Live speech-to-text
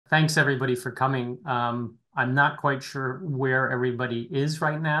Thanks everybody for coming. I'm not quite sure where everybody is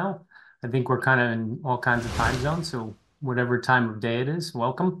right now. I think we're kind of in all kinds of time zones, so whatever time of day it is,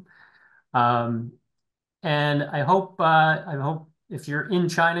 welcome. Um, and I hope if you're in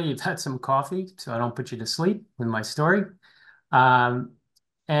China, you've had some coffee, so I don't put you to sleep with my story. Um,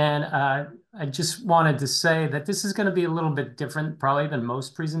 and I just wanted to say that this is going to be a little bit different, probably than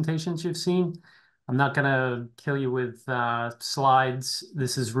most presentations you've seen. I'm not going to kill you with slides.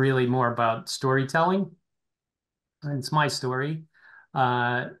 This is really more about storytelling. And it's my story.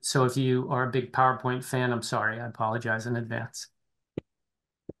 So if you are a big PowerPoint fan, I'm sorry. I apologize in advance.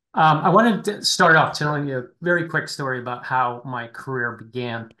 I wanted to start off telling you a very quick story about how my career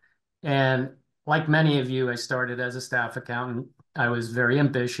began. And like many of you, I started as a staff accountant. I was very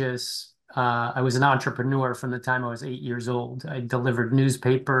ambitious. I was an entrepreneur from the time I was 8 years old. I delivered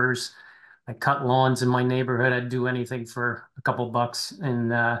newspapers. I cut lawns in my neighborhood. I'd do anything for a couple bucks in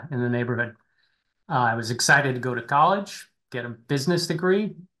the neighborhood. I was excited to go to college, get a business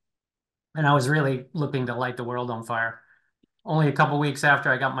degree, and I was really looking to light the world on fire. Only a couple weeks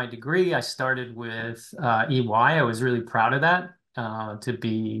after I got my degree, I started with EY. I was really proud of that, to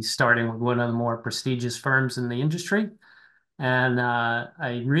be starting with one of the more prestigious firms in the industry. And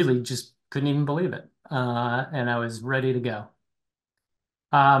I really just couldn't even believe it. And I was ready to go.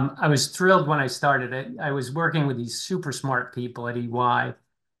 I was thrilled when I started it. I was working with these super smart people at EY,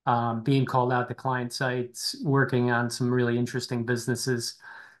 being called out to client sites, working on some really interesting businesses.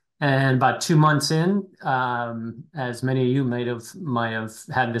 And about 2 months in, as many of you might have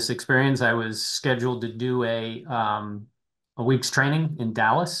had this experience, I was scheduled to do a week's training in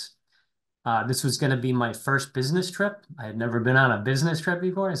Dallas. This was going to be my first business trip. I had never been on a business trip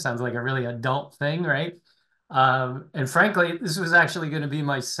before. It sounds like a really adult thing, right? And frankly, this was actually going to be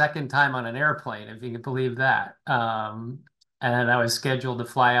my second time on an airplane, if you can believe that. And I was scheduled to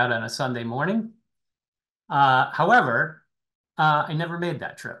fly out on a Sunday morning. However, I never made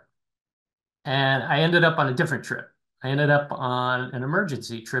that trip. And I ended up on a different trip. I ended up on an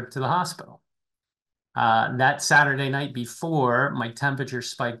emergency trip to the hospital. That Saturday night before, my temperature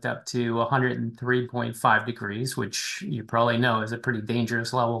spiked up to 103.5 degrees, which you probably know is a pretty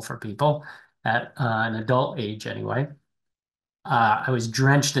dangerous level for people at an adult age anyway. I was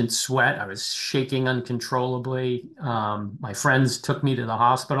drenched in sweat. I was shaking uncontrollably. My friends took me to the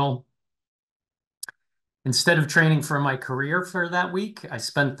hospital. Instead of training for my career for that week, I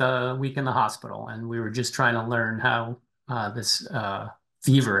spent the week in the hospital, and we were just trying to learn how this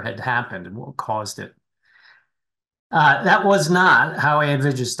fever had happened and what caused it. That was not how I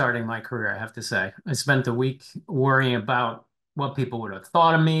envisioned starting my career, I have to say. I spent the week worrying about what people would have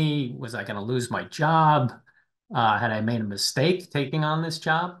thought of me. Was I going to lose my job? Had I made a mistake taking on this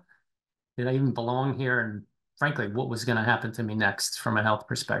job? Did I even belong here? And frankly, what was going to happen to me next from a health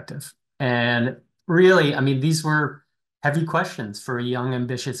perspective? And really, I mean, these were heavy questions for a young,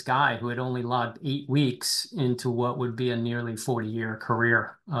 ambitious guy who had only logged 8 weeks into what would be a nearly 40-year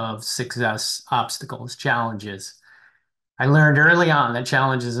career of success, obstacles, challenges. I learned early on that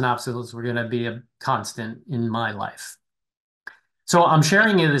challenges and obstacles were going to be a constant in my life. So I'm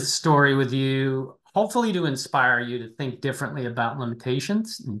sharing this story with you, hopefully to inspire you to think differently about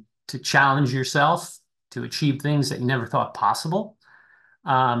limitations and to challenge yourself to achieve things that you never thought possible.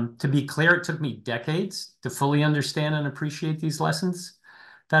 To be clear, it took me decades to fully understand and appreciate these lessons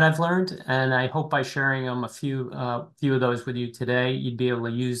that I've learned, and I hope by sharing them a few of those with you today, you'd be able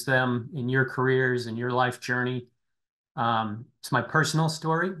to use them in your careers and your life journey. It's my personal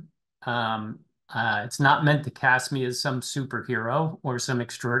story. Um, it's not meant to cast me as some superhero or some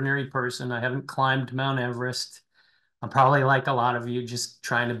extraordinary person. I haven't climbed Mount Everest. I'm probably like a lot of you, just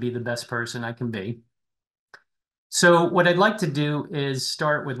trying to be the best person I can be. So what I'd like to do is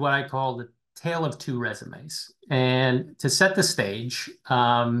start with what I call the tale of two resumes. And to set the stage,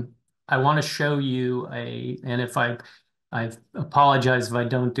 I want to show you and if I apologize if I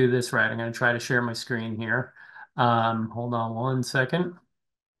don't do this right. I'm going to try to share my screen here. Hold on 1 second.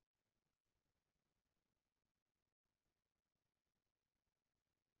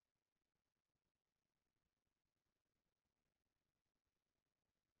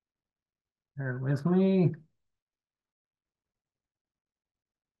 Bear with me.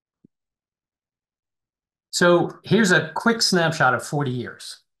 So here's a quick snapshot of 40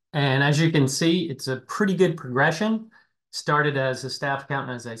 years. And as you can see, it's a pretty good progression. Started as a staff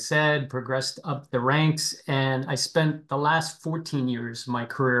accountant, as I said, progressed up the ranks, and I spent the last 14 years of my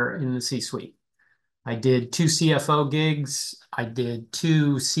career in the C-suite. I did two CFO gigs. I did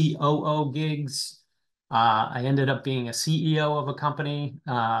two COO gigs. I ended up being a CEO of a company.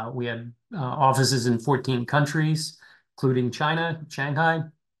 We had offices in 14 countries, including China, Shanghai.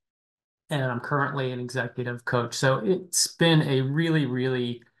 and I'm currently an executive coach. So it's been a really,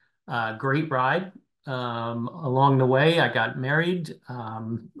 really great ride. Along the way, I got married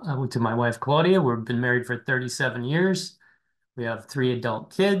to my wife, Claudia. We've been married for 37 years. We have three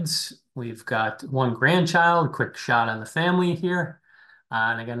adult kids. We've got one grandchild, quick shot of the family here.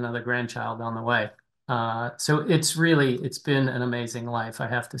 And I got another grandchild on the way. So it's been an amazing life, I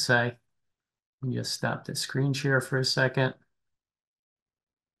have to say. Let me just stop the screen share for a second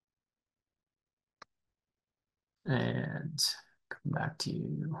and come back to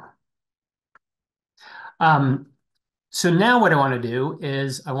you. Um, so now what I want to do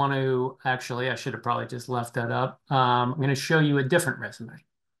is I should have probably just left that up. I'm going to show you a different resume.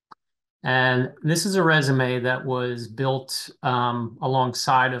 And this is a resume that was built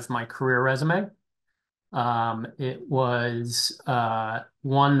alongside of my career resume. It was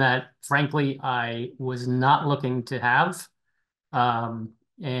one that, frankly, I was not looking to have, um,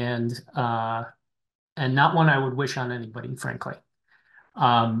 and uh, and not one I would wish on anybody, frankly.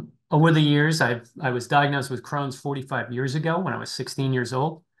 Over the years, I was diagnosed with Crohn's 45 years ago when I was 16 years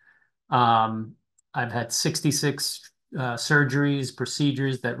old. Um, I've had 66 surgeries,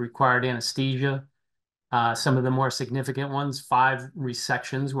 procedures that required anesthesia. Some of the more significant ones, 5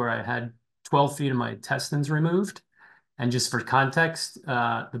 resections where I had 12 feet of my intestines removed. And just for context,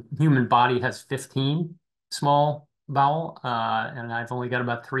 the human body has 15 small bowel, and I've only got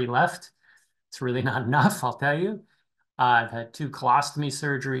about 3 left. It's really not enough, I'll tell you. I've had 2 colostomy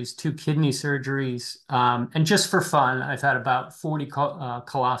surgeries, 2 kidney surgeries, and just for fun, I've had about 40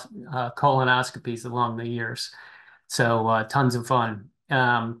 colonoscopies along the years. So tons of fun.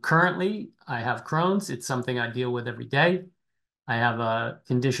 Currently, I have Crohn's. It's something I deal with every day. I have a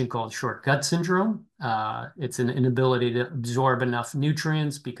condition called short gut syndrome. It's an inability to absorb enough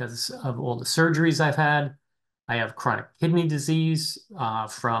nutrients because of all the surgeries I've had. I have chronic kidney disease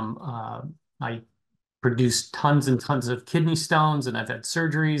from I produced tons and tons of kidney stones, and I've had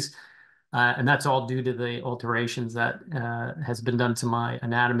surgeries, and that's all due to the alterations that has been done to my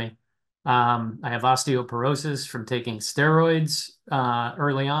anatomy. I have osteoporosis from taking steroids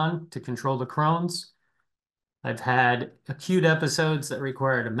early on to control the Crohn's. I've had acute episodes that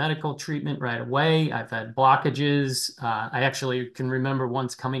required a medical treatment right away. I've had blockages. I actually can remember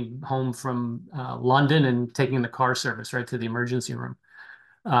once coming home from London and taking the car service right to the emergency room.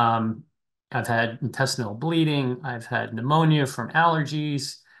 Um, I've had intestinal bleeding. I've had pneumonia from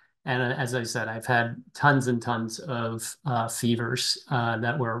allergies. And as I said, I've had tons and tons of fevers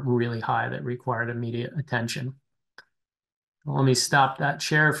that were really high that required immediate attention. Let me stop that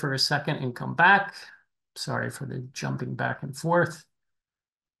share for a second and come back. Sorry for the jumping back and forth.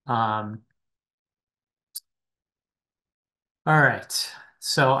 Um, all right.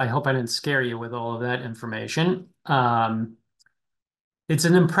 So I hope I didn't scare you with all of that information. It's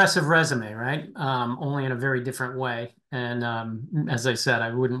an impressive resume, right? Only in a very different way. And as I said,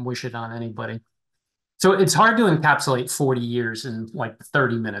 I wouldn't wish it on anybody. So it's hard to encapsulate 40 years in like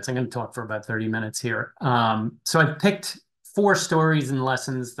 30 minutes. I'm going to talk for about 30 minutes here. So I picked 4 stories and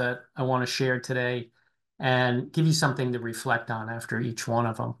lessons that I want to share today and give you something to reflect on after each one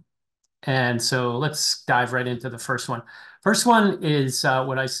of them. And so let's dive right into the first one. First one is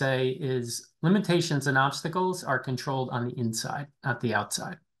what I say is limitations and obstacles are controlled on the inside, not the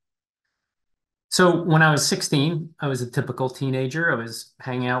outside. So when I was 16, I was a typical teenager. I was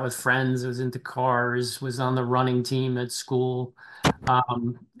hanging out with friends, I was into cars, was on the running team at school. I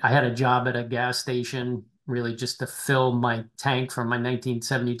had a job at a gas station, really just to fill my tank from my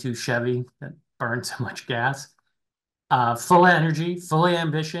 1972 Chevy that burned so much gas. Full of energy, full of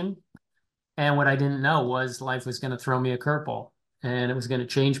ambition. And what I didn't know was life was going to throw me a curveball and it was going to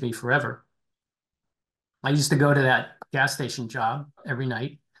change me forever. I used to go to that gas station job every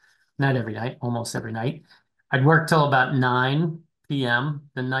night, not every night, almost every night. I'd work till about 9 p.m.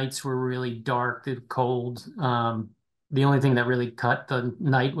 The nights were really dark and cold. The only thing that really cut the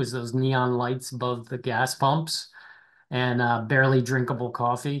night was those neon lights above the gas pumps and barely drinkable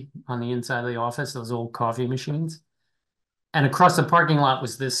coffee on the inside of the office, those old coffee machines. And across the parking lot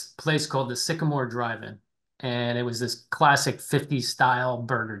was this place called the Sycamore Drive-In. And it was this classic 50s style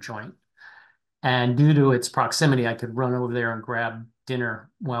burger joint. And due to its proximity, I could run over there and grab dinner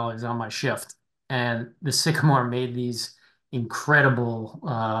while I was on my shift. And the Sycamore made these incredible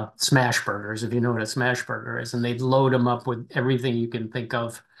smash burgers, if you know what a smash burger is. And they'd load them up with everything you can think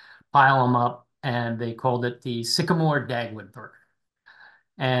of, pile them up, and they called it the Sycamore Dagwood Burger.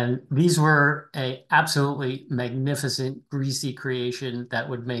 And these were a absolutely magnificent, greasy creation that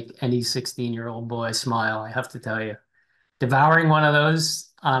would make any 16-year-old boy smile, I have to tell you. Devouring one of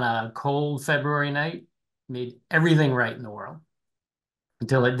those on a cold February night made everything right in the world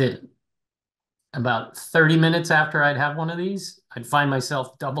until it didn't. About 30 minutes after I'd have one of these, I'd find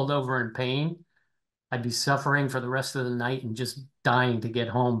myself doubled over in pain. I'd be suffering for the rest of the night and just dying to get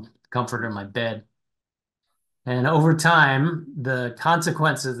home, comfort in my bed. And over time, the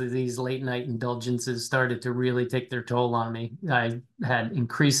consequences of these late night indulgences started to really take their toll on me. I had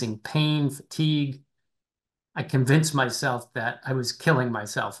increasing pain, fatigue. I convinced myself that I was killing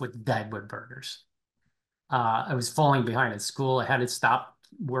myself with Dagwood burgers. I was falling behind at school. I had to stop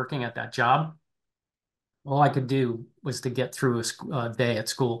working at that job. All I could do was to get through a day at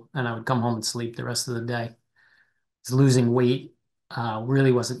school, and I would come home and sleep the rest of the day. I was losing weight,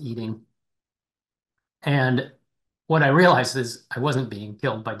 really wasn't eating. And what I realized is I wasn't being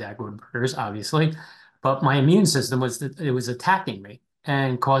killed by Dagwood burgers, obviously, but my immune system it was attacking me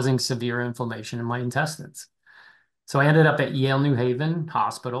and causing severe inflammation in my intestines. So I ended up at Yale New Haven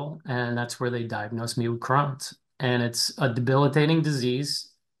Hospital, and that's where they diagnosed me with Crohn's. And it's a debilitating disease.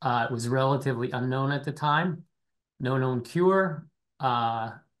 It was relatively unknown at the time, no known cure,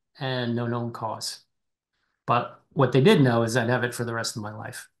 uh, and no known cause. But what they did know is I'd have it for the rest of my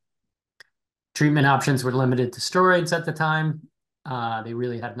life. Treatment options were limited to steroids at the time. They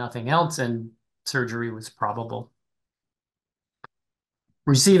really had nothing else, and surgery was probable.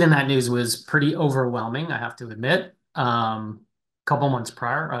 Receiving that news was pretty overwhelming, I have to admit. A couple months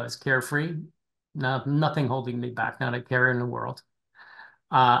prior, I was carefree, nothing holding me back, not a care in the world.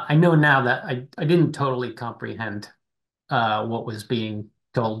 I know now that I didn't totally comprehend what was being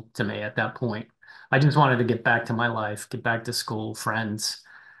told to me at that point. I just wanted to get back to my life, get back to school, friends.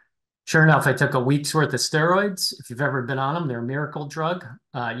 Sure enough, I took a week's worth of steroids. If you've ever been on them, they're a miracle drug.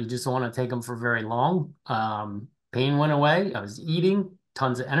 You just don't want to take them for very long. Pain went away. I was eating,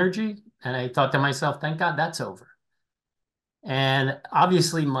 tons of energy. And I thought to myself, thank God that's over. And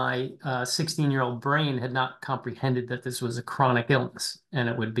obviously, my 16-year-old brain had not comprehended that this was a chronic illness and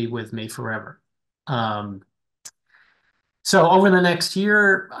it would be with me forever. Um, so over the next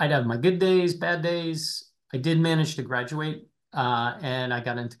year, I'd have my good days, bad days. I did manage to graduate, and I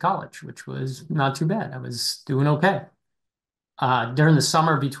got into college, which was not too bad. I was doing okay. During the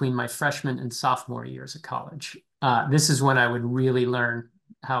summer between my freshman and sophomore years of college, this is when I would really learn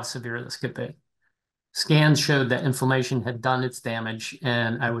how severe this could be. Scans showed that inflammation had done its damage,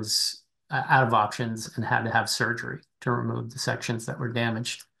 and I was out of options and had to have surgery to remove the sections that were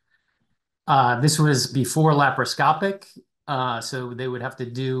damaged. This was before laparoscopic, so they would have to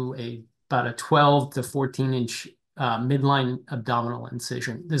do about a 12 to 14-inch midline abdominal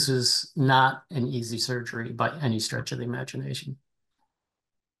incision. This is not an easy surgery by any stretch of the imagination.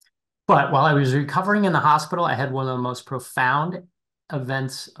 But while I was recovering in the hospital, I had one of the most profound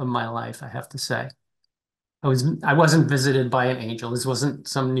events of my life, I have to say. I wasn't visited by an angel. This wasn't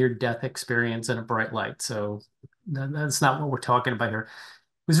some near-death experience in a bright light. So that's not what we're talking about here.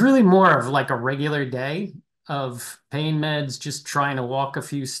 It was really more of like a regular day of pain meds, just trying to walk a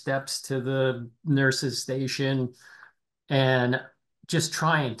few steps to the nurse's station and just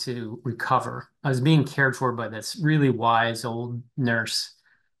trying to recover. I was being cared for by this really wise old nurse.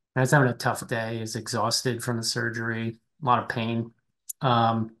 I was having a tough day, I was exhausted from the surgery, a lot of pain.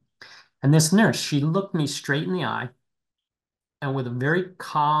 Um, and this nurse, she looked me straight in the eye and with a very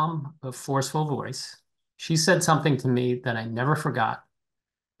calm but forceful voice, she said something to me that I never forgot.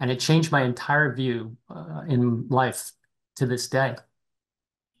 And it changed my entire view in life to this day.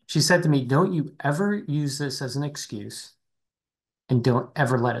 She said to me, don't you ever use this as an excuse and don't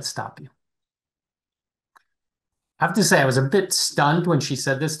ever let it stop you. I have to say, I was a bit stunned when she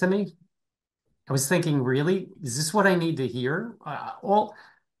said this to me. I was thinking, really? Is this what I need to hear? All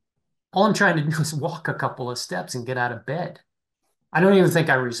I'm trying to do is walk a couple of steps and get out of bed. I don't even think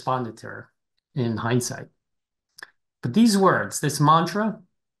I responded to her in hindsight. But these words, this mantra,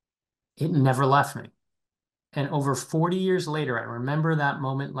 it never left me. And over 40 years later, I remember that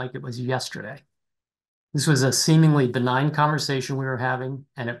moment like it was yesterday. This was a seemingly benign conversation we were having,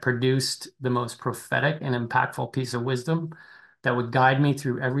 and it produced the most prophetic and impactful piece of wisdom that would guide me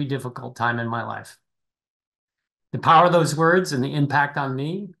through every difficult time in my life. The power of those words and the impact on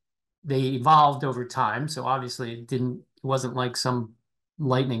me, they evolved over time. So obviously it wasn't like some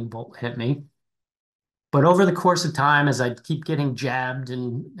lightning bolt hit me. But over the course of time, as I'd keep getting jabbed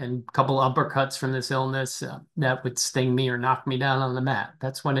and a couple uppercuts from this illness that would sting me or knock me down on the mat,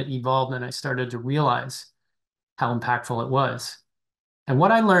 that's when it evolved and I started to realize how impactful it was. And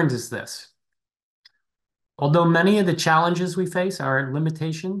what I learned is this. Although many of the challenges we face are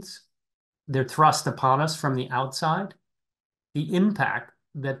limitations, they're thrust upon us from the outside, the impact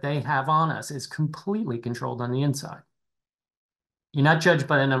that they have on us is completely controlled on the inside. You're not judged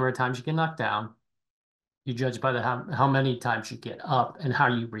by the number of times you get knocked down. You judge by how many times you get up and how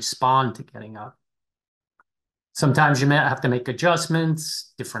you respond to getting up. Sometimes you may have to make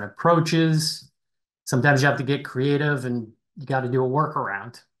adjustments, different approaches. Sometimes you have to get creative and you got to do a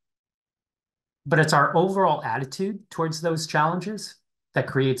workaround. But it's our overall attitude towards those challenges that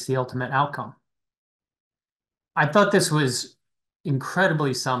creates the ultimate outcome. I thought this was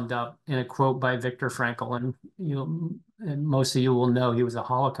incredibly summed up in a quote by Viktor Frankl, and most of you will know he was a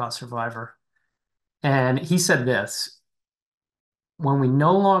Holocaust survivor. And he said this, when we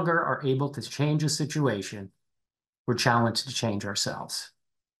no longer are able to change a situation, we're challenged to change ourselves.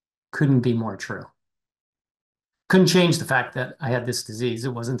 Couldn't be more true. Couldn't change the fact that I had this disease.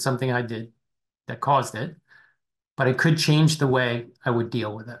 It wasn't something I did that caused it, but it could change the way I would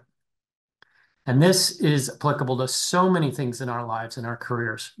deal with it. And this is applicable to so many things in our lives and our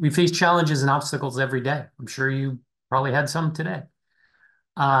careers. We face challenges and obstacles every day. I'm sure you probably had some today.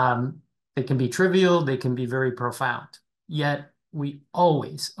 They can be trivial, they can be very profound. Yet we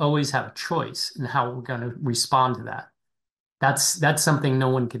always have a choice in how we're going to respond to that. That's something no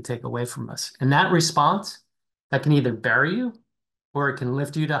one can take away from us. And that response, that can either bury you or it can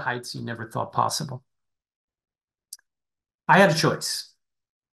lift you to heights you never thought possible. I had a choice.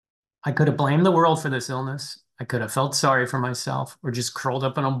 I could have blamed the world for this illness. I could have felt sorry for myself or just curled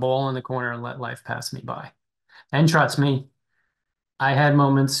up in a ball in the corner and let life pass me by. And trust me, I had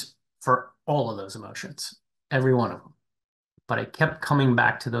moments for all of those emotions, every one of them. But I kept coming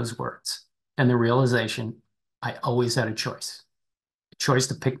back to those words and the realization I always had a choice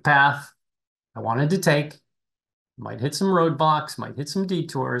to pick path I wanted to take, might hit some roadblocks, might hit some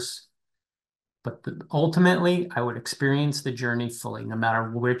detours, but ultimately I would experience the journey fully, no matter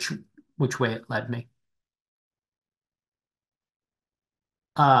which way it led me.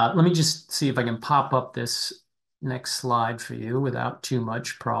 Let me just see if I can pop up this next slide for you without too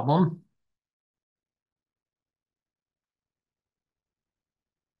much problem.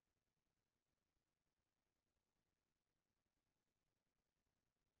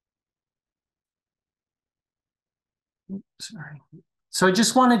 Sorry. So I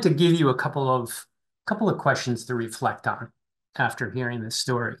just wanted to give you a couple of questions to reflect on after hearing this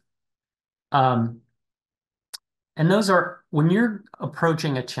story. Um, and those are, when you're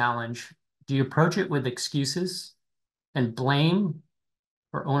approaching a challenge, do you approach it with excuses and blame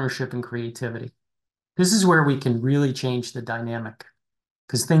or ownership and creativity? This is where we can really change the dynamic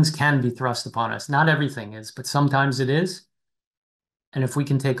because things can be thrust upon us. Not everything is, but sometimes it is. And if we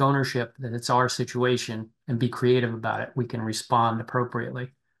can take ownership that it's our situation and be creative about it, we can respond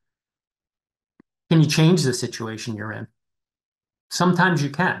appropriately. Can you change the situation you're in? Sometimes you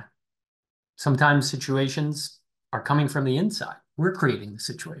can. Sometimes situations are coming from the inside. We're creating the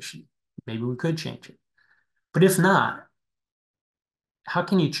situation. Maybe we could change it. But if not, how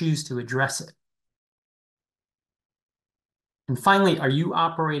can you choose to address it? And finally, are you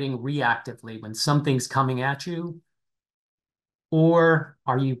operating reactively when something's coming at you? Or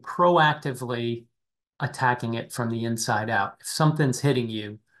are you proactively attacking it from the inside out? If something's hitting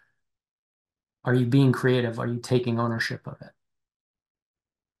you, are you being creative? Are you taking ownership of it?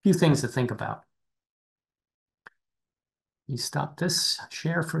 A few things to think about. You stop this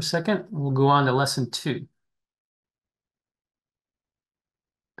share for a second. We'll go on to lesson 2.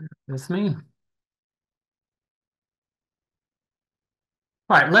 Bear with me.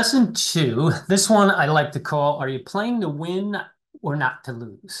 All right, lesson 2. This one I like to call, are you playing to win or not to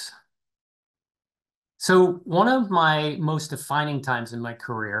lose? So one of my most defining times in my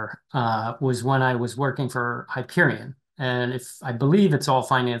career was when I was working for Hyperion. And if I believe it's all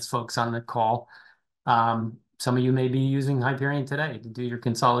finance folks on the call, some of you may be using Hyperion today to do your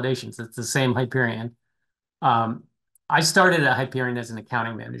consolidations. It's the same Hyperion. Um, I started at Hyperion as an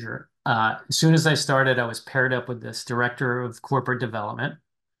accounting manager. As soon as I started, I was paired up with this director of corporate development.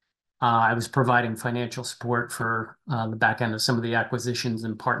 I was providing financial support for the back end of some of the acquisitions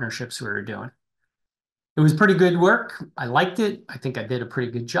and partnerships we were doing. It was pretty good work. I liked it. I think I did a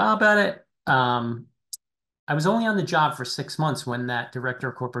pretty good job at it. I was only on the job for 6 months when that director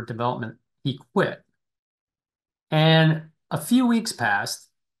of corporate development, he quit. And a few weeks passed,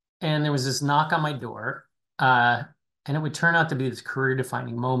 and there was this knock on my door, and it would turn out to be this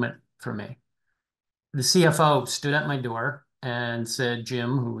career-defining moment for me. The CFO stood at my door and said,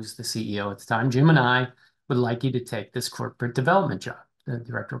 Jim, who was the CEO at the time, Jim and I would like you to take this corporate development job, the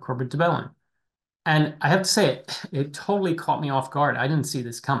director of corporate development. And I have to say, it totally caught me off guard. I didn't see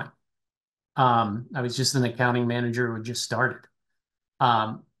this coming. I was just an accounting manager who had just started.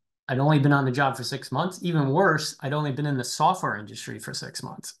 Um, I'd only been on the job for 6 months. Even worse, I'd only been in the software industry for 6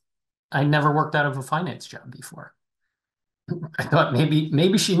 months. I never worked out of a finance job before. I thought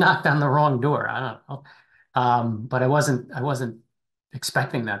maybe she knocked on the wrong door. I don't know. But I wasn't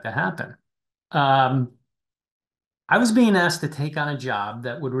expecting that to happen. Um, I was being asked to take on a job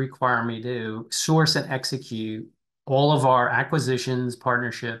that would require me to source and execute all of our acquisitions,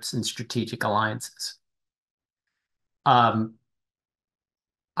 partnerships, and strategic alliances. Um,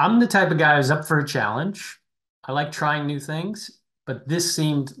 I'm the type of guy who's up for a challenge. I like trying new things, but this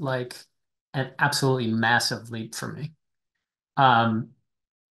seemed like an absolutely massive leap for me. Um,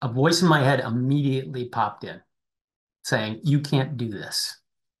 a voice in my head immediately popped in saying, "You can't do this."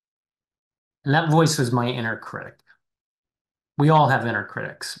 And that voice was my inner critic. We all have inner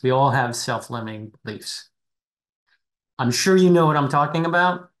critics. We all have self-limiting beliefs. I'm sure you know what I'm talking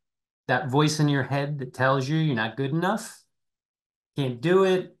about. That voice in your head that tells you you're not good enough, can't do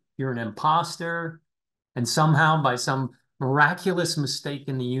it, you're an imposter, and somehow by some miraculous mistake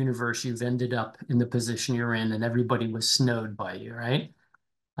in the universe, you've ended up in the position you're in and everybody was snowed by you, right?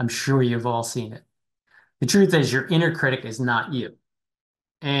 I'm sure you've all seen it. The truth is your inner critic is not you.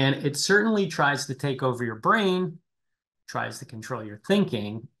 And it certainly tries to take over your brain, tries to control your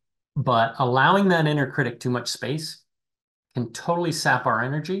thinking, but allowing that inner critic too much space can totally sap our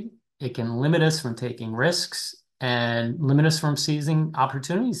energy. It can limit us from taking risks and limit us from seizing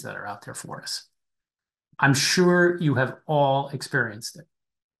opportunities that are out there for us. I'm sure you have all experienced it.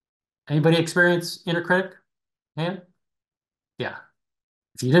 Anybody experience inner critic? Hand? Yeah.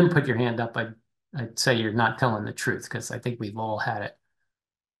 If you didn't put your hand up, I'd say you're not telling the truth because I think we've all had it.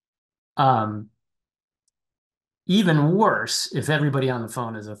 Um, Even worse, if everybody on the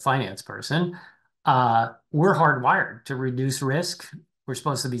phone is a finance person, we're hardwired to reduce risk. We're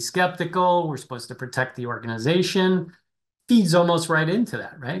supposed to be skeptical. We're supposed to protect the organization. Feeds almost right into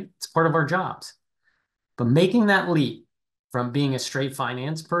that, right? It's part of our jobs. But making that leap from being a straight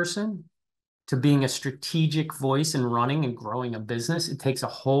finance person to being a strategic voice in running and growing a business, it takes a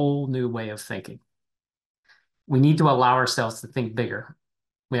whole new way of thinking. We need to allow ourselves to think bigger.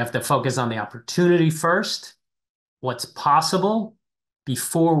 We have to focus on the opportunity first, what's possible,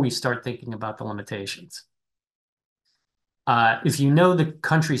 before we start thinking about the limitations. If you know the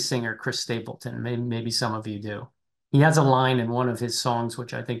country singer Chris Stapleton, maybe some of you do, he has a line in one of his songs,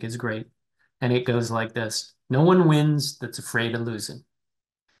 which I think is great. And it goes like this: "No one wins that's afraid of losing."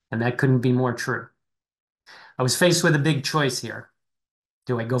 And that couldn't be more true. I was faced with a big choice here.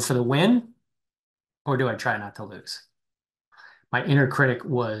 Do I go for the win or do I try not to lose? My inner critic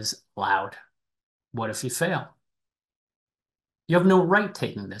was loud. What if you fail? You have no right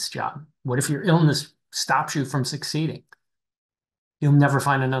taking this job. What if your illness stops you from succeeding? You'll never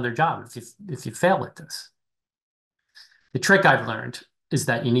find another job if you fail at this. The trick I've learned is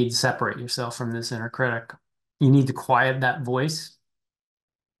that you need to separate yourself from this inner critic. You need to quiet that voice.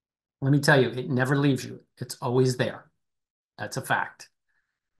 Let me tell you, it never leaves you. It's always there. That's a fact.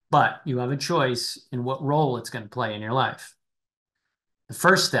 But you have a choice in what role it's going to play in your life. The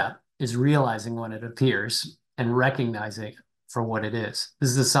first step is realizing when it appears and recognizing it for what it is.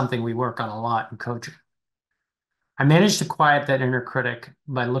 This is something we work on a lot in coaching. I managed to quiet that inner critic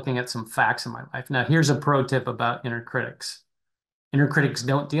by looking at some facts in my life. Now, here's a pro tip about inner critics. Inner critics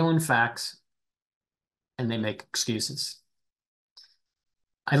don't deal in facts and they make excuses.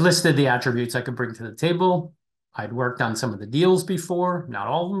 I listed the attributes I could bring to the table. I'd worked on some of the deals before, not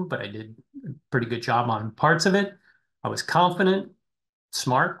all of them, but I did a pretty good job on parts of it. I was confident,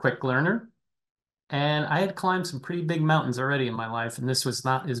 smart, quick learner, and I had climbed some pretty big mountains already in my life, and this was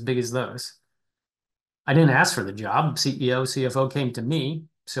not as big as those. I didn't ask for the job. CEO, CFO came to me,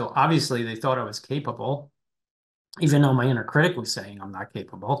 so obviously they thought I was capable, even though my inner critic was saying I'm not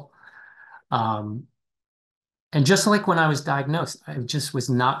capable. Um, and just like when I was diagnosed, I just was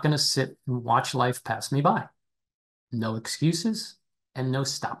not going to sit and watch life pass me by. No excuses and no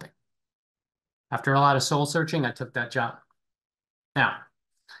stopping. After a lot of soul searching, I took that job. Now,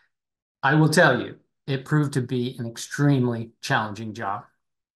 I will tell you, it proved to be an extremely challenging job.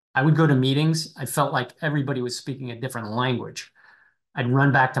 I would go to meetings. I felt like everybody was speaking a different language. I'd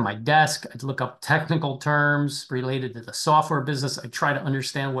run back to my desk. I'd look up technical terms related to the software business. I'd try to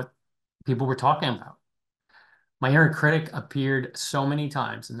understand what people were talking about. My inner critic appeared so many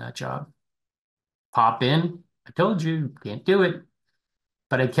times in that job. Pop in. I told you, can't do it.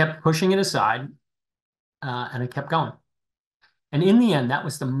 But I kept pushing it aside and I kept going. And in the end, that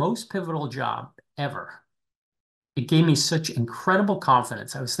was the most pivotal job ever. It gave me such incredible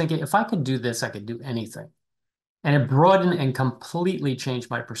confidence. I was thinking, if I could do this, I could do anything. And it broadened and completely changed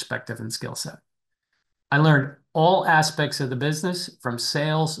my perspective and skill set. I learned all aspects of the business, from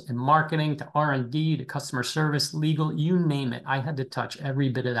sales and marketing to R&D to customer service, legal, you name it. I had to touch every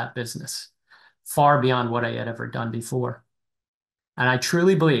bit of that business, far beyond what I had ever done before. And I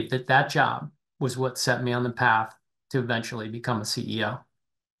truly believe that that job was what set me on the path to eventually become a CEO.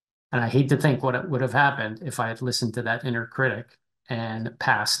 And I hate to think what would have happened if I had listened to that inner critic and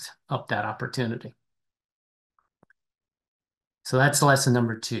passed up that opportunity. So that's lesson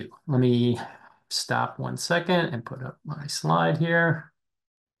number two. Let me stop 1 second and put up my slide here.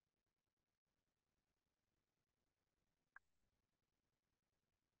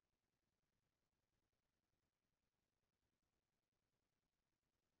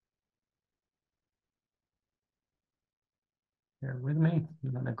 Bear with me.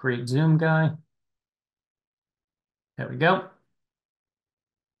 I'm a great Zoom guy. There we go.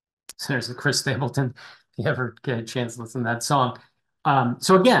 So there's the Chris Stapleton, if you ever get a chance to listen to that song.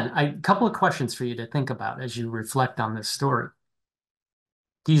 So again, a couple of questions for you to think about as you reflect on this story.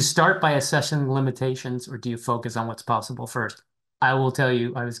 Do you start by assessing limitations or do you focus on what's possible first? I will tell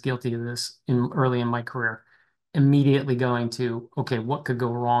you, I was guilty of this early in my career, immediately going to, okay, what could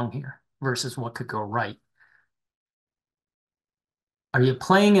go wrong here versus what could go right? Are you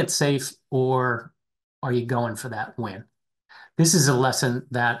playing it safe or are you going for that win? This is a lesson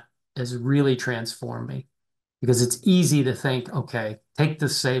that has really transformed me because it's easy to think, okay, take the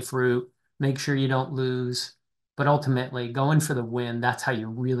safe route, make sure you don't lose, but ultimately going for the win, that's how you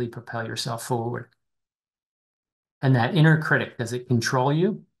really propel yourself forward. And that inner critic, does it control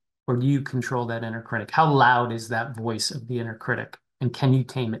you or do you control that inner critic? How loud is that voice of the inner critic? And can you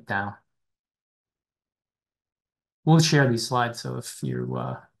tame it down? We'll share these slides. So if you,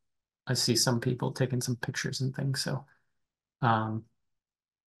 I see some people taking some pictures and things. So um,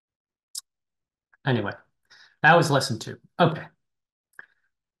 anyway, that was lesson two. Okay,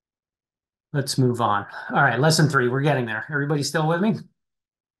 let's move on. All right, lesson three, we're getting there. Everybody still with me?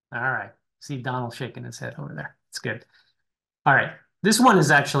 All right. See Donald shaking his head over there. It's good. All right. This one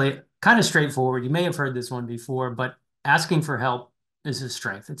is actually kind of straightforward. You may have heard this one before, but asking for help is a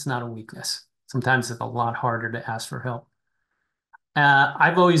strength. It's not a weakness. Sometimes it's a lot harder to ask for help.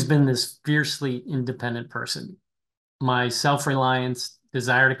 I've always been this fiercely independent person. My self-reliance,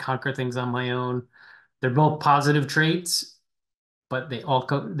 desire to conquer things on my own, they're both positive traits, but they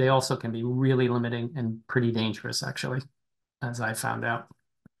also can be really limiting and pretty dangerous, actually, as I found out.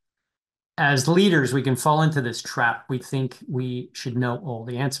 As leaders, we can fall into this trap. We think we should know all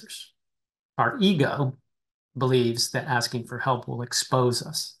the answers. Our ego believes that asking for help will expose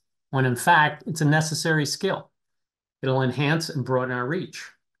us, when in fact, it's a necessary skill. It'll enhance and broaden our reach.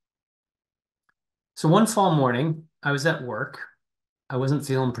 So one fall morning, I was at work. I wasn't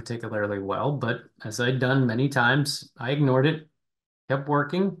feeling particularly well, but as I'd done many times, I ignored it, kept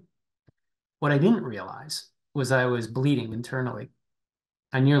working. What I didn't realize was I was bleeding internally.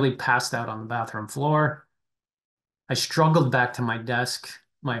 I nearly passed out on the bathroom floor. I struggled back to my desk.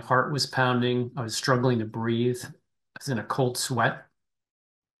 My heart was pounding. I was struggling to breathe. I was in a cold sweat.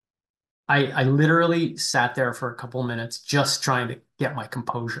 I literally sat there for a couple of minutes just trying to get my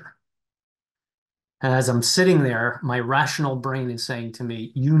composure. And as I'm sitting there, my rational brain is saying to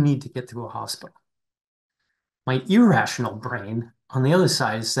me, you need to get to a hospital. My irrational brain on the other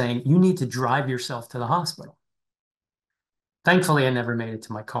side is saying, you need to drive yourself to the hospital. Thankfully, I never made it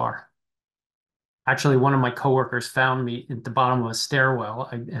to my car. Actually, one of my coworkers found me at the bottom of a stairwell.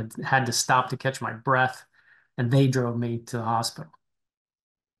 I had to stop to catch my breath, and they drove me to the hospital.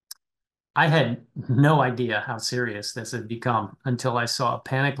 I had no idea how serious this had become until I saw a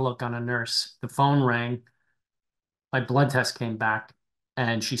panic look on a nurse. The phone rang, my blood test came back,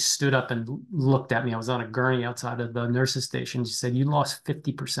 and she stood up and looked at me. I was on a gurney outside of the nurse's station. She said, "You lost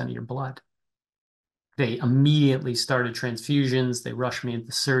 50% of your blood." They immediately started transfusions. They rushed me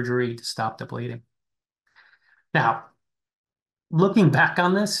into surgery to stop the bleeding. Now, looking back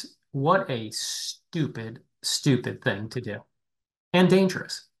on this, what a stupid, stupid thing to do and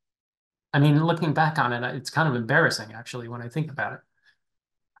dangerous. I mean, looking back on it, it's kind of embarrassing, actually, when I think about it.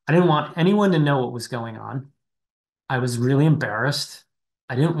 I didn't want anyone to know what was going on. I was really embarrassed.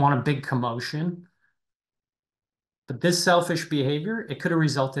 I didn't want a big commotion. But this selfish behavior, it could have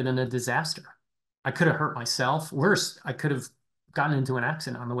resulted in a disaster. I could have hurt myself. Worse, I could have gotten into an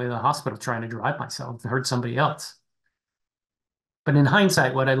accident on the way to the hospital trying to drive myself and hurt somebody else. But in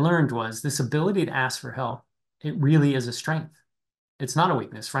hindsight, what I learned was this ability to ask for help, it really is a strength. It's not a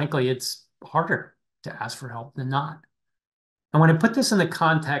weakness. Frankly, it's harder to ask for help than not. And when I put this in the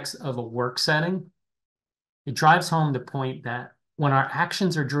context of a work setting, it drives home the point that when our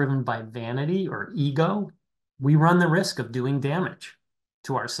actions are driven by vanity or ego, we run the risk of doing damage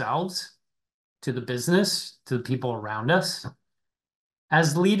to ourselves, to the business, to the people around us.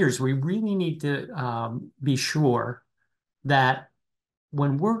 As leaders, we really need to be sure that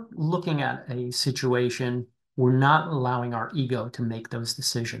when we're looking at a situation, we're not allowing our ego to make those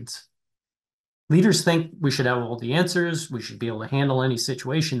decisions. Leaders think we should have all the answers. We should be able to handle any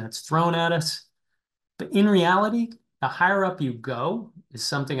situation that's thrown at us. But in reality, the higher up you go is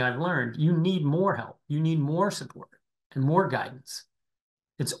something I've learned. You need more help. You need more support and more guidance.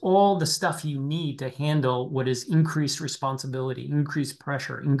 It's all the stuff you need to handle what is increased responsibility, increased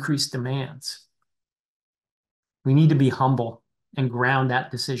pressure, increased demands. We need to be humble and ground that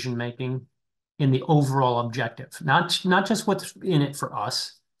decision making in the overall objective, not just what's in it for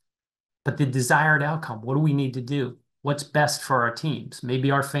us, but the desired outcome. What do we need to do? What's best for our teams? Maybe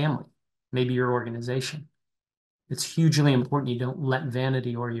our family, maybe your organization. It's hugely important you don't let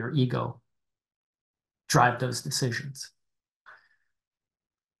vanity or your ego drive those decisions.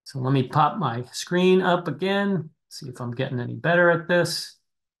 So let me pop my screen up again, see if I'm getting any better at this.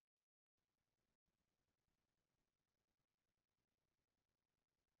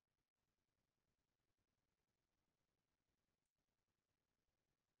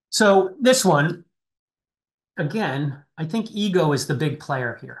 So this one, again, I think ego is the big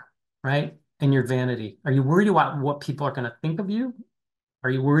player here, right? And your vanity. Are you worried about what people are going to think of you? Are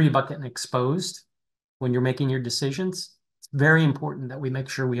you worried about getting exposed when you're making your decisions? It's very important that we make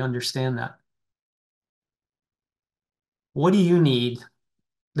sure we understand that. What do you need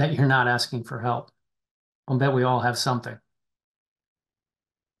that you're not asking for help? I'll bet we all have something.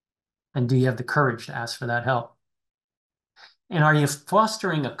 And do you have the courage to ask for that help? And are you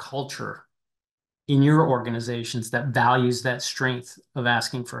fostering a culture in your organizations that values that strength of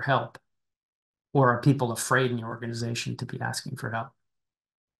asking for help? Or are people afraid in your organization to be asking for help?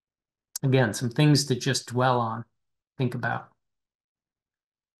 Again, some things to just dwell on, think about.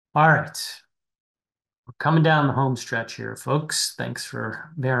 All right. We're coming down the home stretch here, folks. Thanks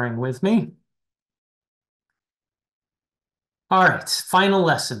for bearing with me. All right. Final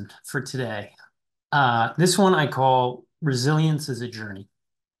lesson for today. This one I call Resilience is a Journey.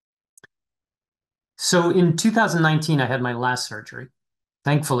 So in 2019, I had my last surgery,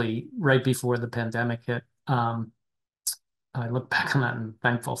 thankfully, right before the pandemic hit. I look back on that and I'm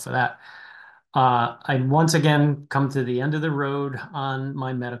thankful for that. I once again come to the end of the road on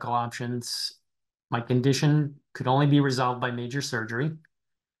my medical options. My condition could only be resolved by major surgery.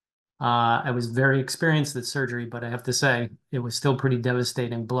 I was very experienced at surgery, but I have to say it was still pretty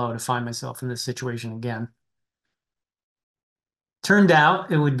devastating blow to find myself in this situation again. Turned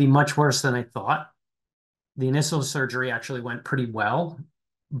out it would be much worse than I thought. The initial surgery actually went pretty well,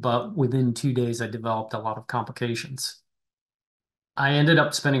 but within 2 days, I developed a lot of complications. I ended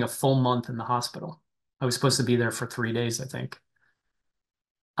up spending a full month in the hospital. I was supposed to be there for 3 days, I think.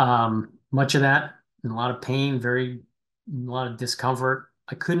 Much of that, and a lot of pain, a lot of discomfort.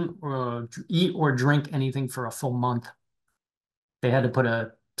 I couldn't eat or drink anything for a full month. They had to put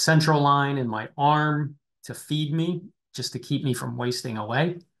a central line in my arm to feed me, just to keep me from wasting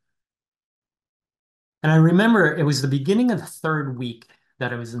away. And I remember it was the beginning of the third week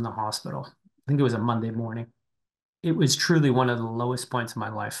that I was in the hospital. I think it was a Monday morning. It was truly one of the lowest points of my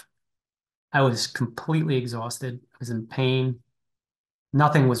life. I was completely exhausted. I was in pain.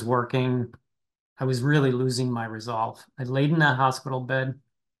 Nothing was working. I was really losing my resolve. I laid in that hospital bed.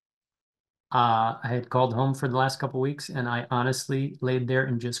 I had called home for the last couple of weeks, and I honestly laid there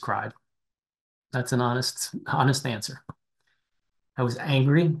and just cried. That's an honest answer. I was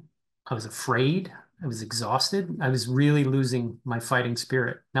angry. I was afraid. I was exhausted. I was really losing my fighting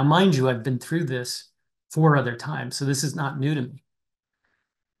spirit. Now, mind you, I've been through this 4 other times, so this is not new to me.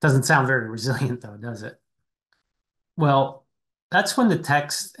 Doesn't sound very resilient, though, does it? Well, that's when the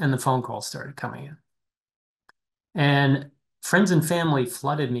text and the phone calls started coming in. And friends and family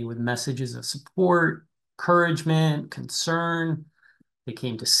flooded me with messages of support, encouragement, concern. They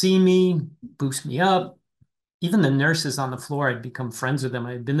came to see me, boost me up. Even the nurses on the floor, I'd become friends with them.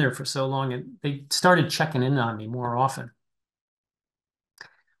 I had been there for so long, and they started checking in on me more often.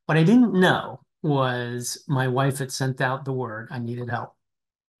 What I didn't know was my wife had sent out the word I needed help.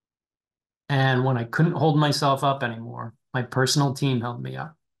 And when I couldn't hold myself up anymore, my personal team held me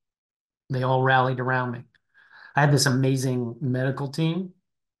up. They all rallied around me. I had this amazing medical team.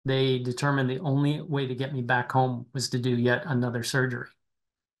 They determined the only way to get me back home was to do yet another surgery.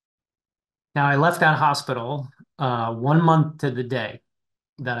 Now, I left that hospital 1 month to the day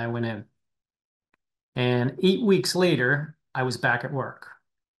that I went in. And 8 weeks later, I was back at work.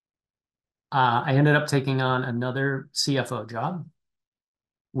 I ended up taking on another CFO job.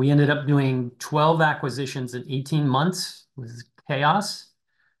 We ended up doing 12 acquisitions in 18 months. It was chaos.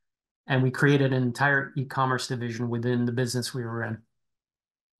 And we created an entire e-commerce division within the business we were in.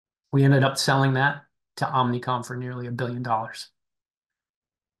 We ended up selling that to Omnicom for nearly $1 billion.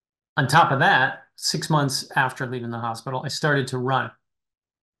 On top of that, 6 months after leaving the hospital, I started to run.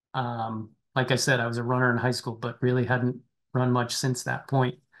 Like I said, I was a runner in high school, but really hadn't run much since that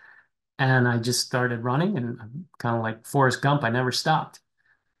point. And I just started running and I'm kind of like Forrest Gump. I never stopped.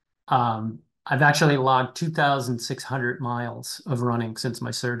 I've actually logged 2,600 miles of running since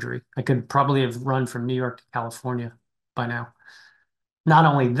my surgery. I could probably have run from New York to California by now. Not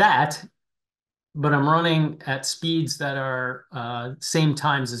only that, but I'm running at speeds that are same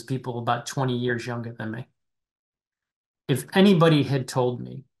times as people about 20 years younger than me. If anybody had told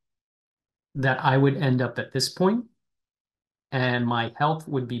me that I would end up at this point and my health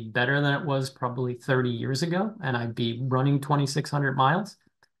would be better than it was probably 30 years ago, and I'd be running 2,600 miles,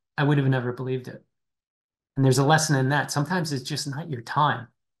 I would have never believed it. And there's a lesson in that. Sometimes it's just not your time.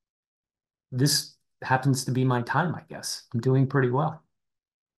 This happens to be my time, I guess. I'm doing pretty well.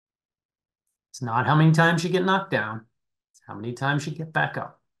 It's not how many times you get knocked down, it's how many times you get back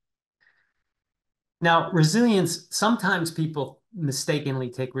up. Now, resilience, sometimes people mistakenly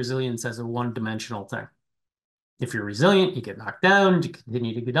take resilience as a one-dimensional thing. If you're resilient, you get knocked down, you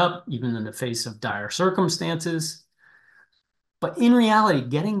continue to get up, even in the face of dire circumstances. But in reality,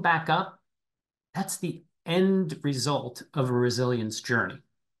 getting back up, that's the end result of a resilience journey.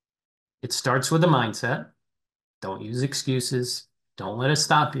 It starts with a mindset. Don't use excuses. Don't let it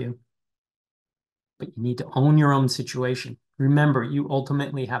stop you. But you need to own your own situation. Remember, you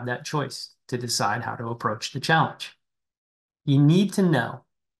ultimately have that choice to decide how to approach the challenge. You need to know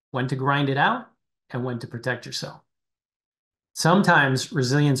when to grind it out and when to protect yourself. Sometimes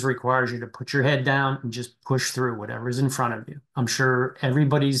resilience requires you to put your head down and just push through whatever's in front of you. I'm sure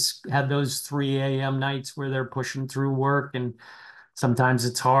everybody's had those 3 a.m. nights where they're pushing through work, and sometimes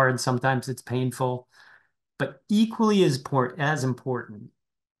it's hard, sometimes it's painful. But equally as important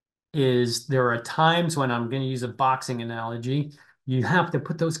is there are times when I'm going to use a boxing analogy, you have to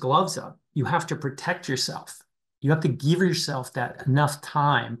put those gloves up. You have to protect yourself. You have to give yourself that enough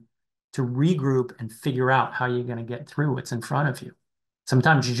time to regroup and figure out how you're going to get through what's in front of you.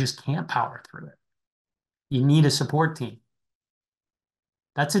 Sometimes you just can't power through it. You need a support team.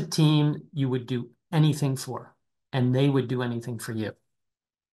 That's a team you would do anything for, and they would do anything for you.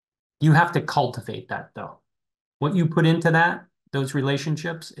 You have to cultivate that, though. What you put into those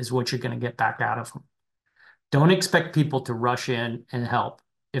relationships is what you're going to get back out of them. Don't expect people to rush in and help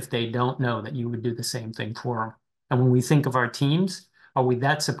if they don't know that you would do the same thing for them. And when we think of our teams, are we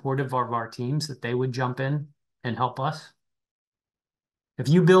that supportive of our teams that they would jump in and help us? If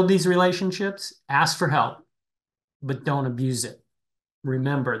you build these relationships, ask for help, but don't abuse it.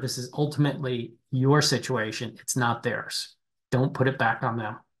 Remember, this is ultimately your situation. It's not theirs. Don't put it back on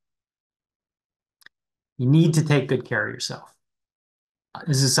them. You need to take good care of yourself.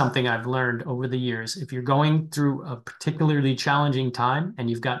 This is something I've learned over the years. If you're going through a particularly challenging time and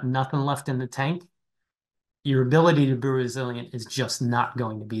you've got nothing left in the tank, your ability to be resilient is just not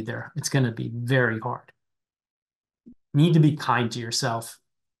going to be there. It's going to be very hard. You need to be kind to yourself.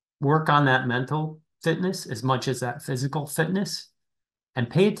 Work on that mental fitness as much as that physical fitness, and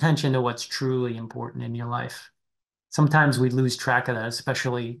pay attention to what's truly important in your life. Sometimes we lose track of that,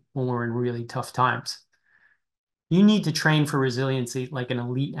 especially when we're in really tough times. You need to train for resiliency like an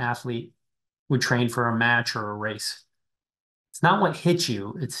elite athlete would train for a match or a race. It's not what hits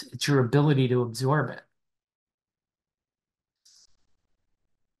you, it's your ability to absorb it.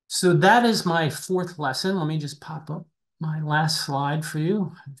 So that is my fourth lesson. Let me just pop up my last slide for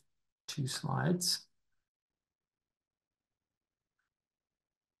you. 2 slides.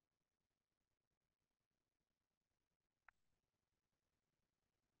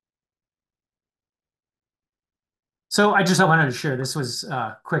 So I just wanted to share, this was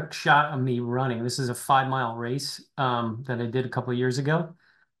a quick shot of me running. This is a 5-mile race that I did a couple of years ago.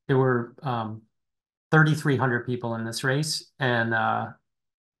 There were 3,300 people in this race, and I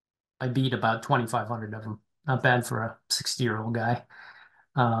beat about 2,500 of them. Not bad for a 60-year-old guy.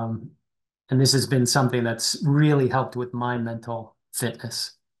 Um, and this has been something that's really helped with my mental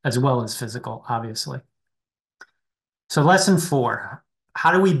fitness as well as physical, obviously. So lesson 4,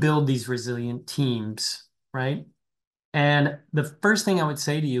 how do we build these resilient teams, right? And the first thing I would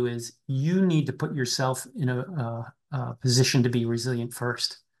say to you is you need to put yourself in a position to be resilient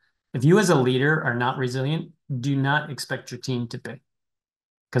first. If you as a leader are not resilient, do not expect your team to be,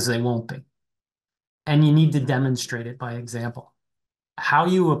 because they won't be. And you need to demonstrate it by example. How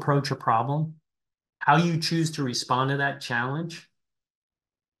you approach a problem, how you choose to respond to that challenge,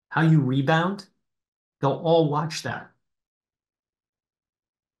 how you rebound, they'll all watch that.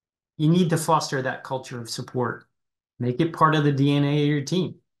 You need to foster that culture of support. Make it part of the DNA of your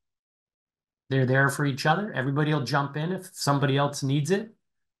team. They're there for each other. Everybody will jump in if somebody else needs it.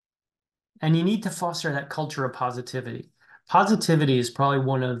 And you need to foster that culture of positivity. Positivity is probably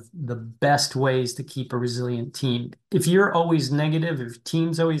one of the best ways to keep a resilient team. If you're always negative, if your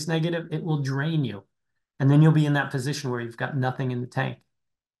team's always negative, it will drain you. And then you'll be in that position where you've got nothing in the tank.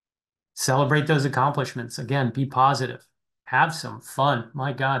 Celebrate those accomplishments. Again, be positive. Have some fun.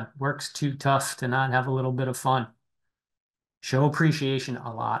 My God, work's too tough to not have a little bit of fun. Show appreciation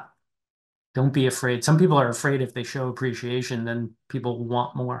a lot. Don't be afraid. Some people are afraid if they show appreciation, then people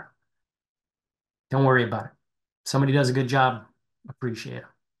want more. Don't worry about it. Somebody does a good job, appreciate it.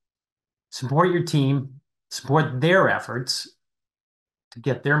 Support your team, support their efforts to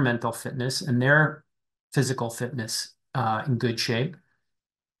get their mental fitness and their physical fitness in good shape.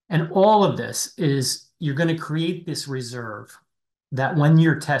 And all of this is you're going to create this reserve that when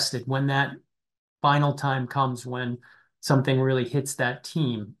you're tested, when that final time comes, when something really hits that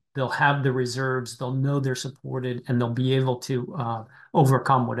team, they'll have the reserves, they'll know they're supported, and they'll be able to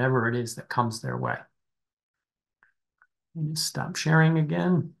overcome whatever it is that comes their way. Just stop sharing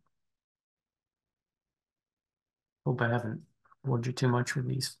again. Hope I haven't bored you too much with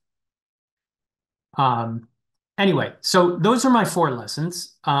these. Anyway, so those are my 4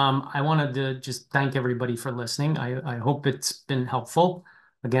 lessons. I wanted to just thank everybody for listening. I hope it's been helpful.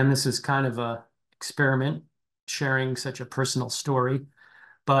 Again, this is kind of a experiment, sharing such a personal story.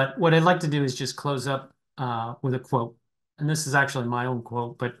 But what I'd like to do is just close up with a quote. And this is actually my own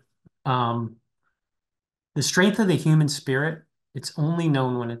quote, but the strength of the human spirit, it's only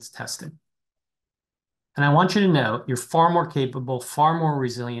known when it's tested. And I want you to know you're far more capable, far more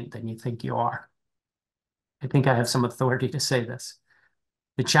resilient than you think you are. I think I have some authority to say this.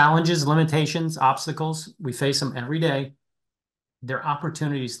 The challenges, limitations, obstacles, we face them every day. They're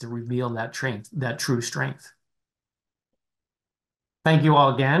opportunities to reveal that strength, that true strength. Thank you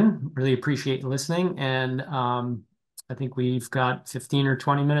all again. Really appreciate listening. And I think we've got 15 or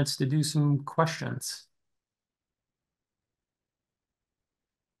 20 minutes to do some questions.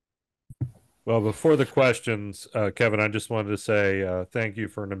 Well, before the questions, Kevin, I just wanted to say thank you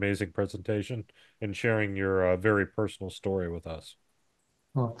for an amazing presentation and sharing your very personal story with us.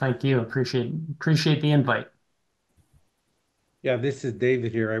 Well, thank you. Appreciate the invite. Yeah, this is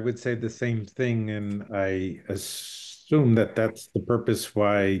David here. I would say the same thing, and I assume that that's the purpose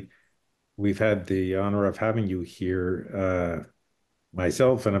why we've had the honor of having you here.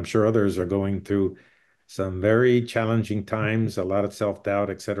 Myself, and I'm sure others are going through some very challenging times, a lot of self-doubt,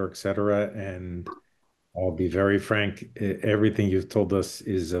 et cetera, et cetera. And I'll be very frank, everything you've told us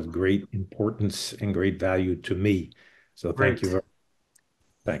is of great importance and great value to me. So thank you Great.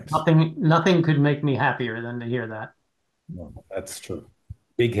 thanks. Nothing could make me happier than to hear that. No, that's true.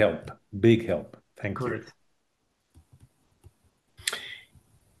 Big help. Big help. Thank you. Great.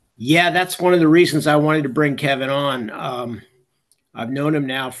 Yeah, that's one of the reasons I wanted to bring Kevin on. I've known him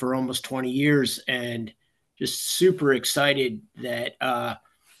now for almost 20 years and just super excited that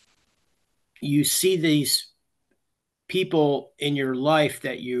you see these people in your life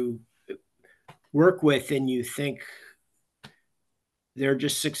that you work with and you think they're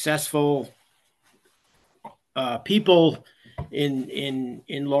just successful people in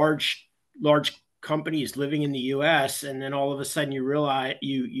large companies living in the US, and then all of a sudden you realize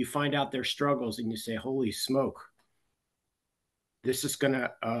you find out their struggles and you say, holy smoke, this is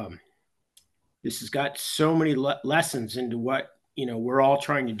gonna this has got so many lessons into what we're all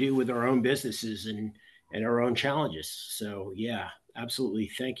trying to do with our own businesses and our own challenges. So yeah, absolutely.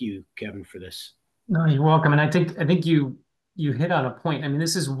 Thank you, Kevin, for this. No, you're welcome. And I think you hit on a point. I mean,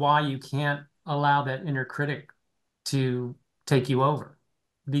 this is why you can't allow that inner critic to take you over,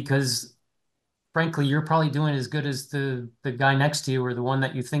 because frankly, you're probably doing as good as the guy next to you or the one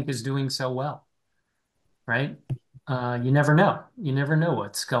that you think is doing so well, right? You never know. You never know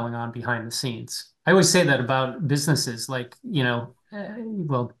what's going on behind the scenes. I always say that about businesses, like,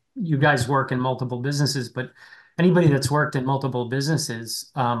 well, you guys work in multiple businesses, but anybody that's worked in multiple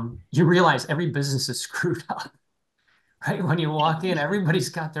businesses, you realize every business is screwed up, right? When you walk in, everybody's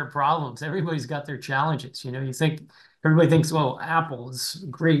got their problems, everybody's got their challenges. You think everybody thinks, well, Apple is a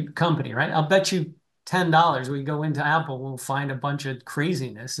great company, right? I'll bet you $10 we go into Apple, we'll find a bunch of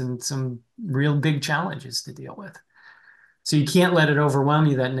craziness and some real big challenges to deal with. So you can't let it overwhelm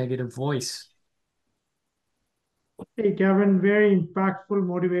you, that negative voice. Hey, Kevin, very impactful,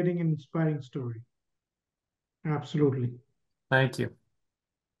 motivating, and inspiring story. Absolutely. Thank you.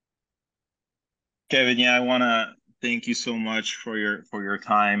 Kevin, yeah, I want to thank you so much for your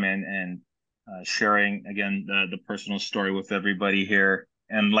time and sharing again the personal story with everybody here.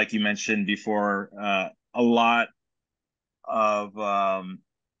 And like you mentioned before, a lot of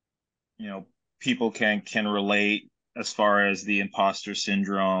people can relate as far as the imposter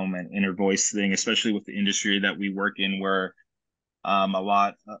syndrome and inner voice thing, especially with the industry that we work in, where a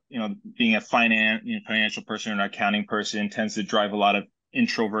lot, being a financial person or an accounting person tends to drive a lot of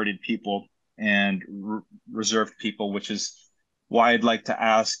introverted people and reserved people, which is why I'd like to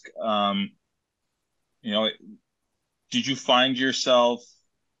ask, you know, did you find yourself?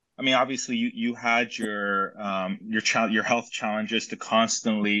 I mean, obviously, you had your health challenges to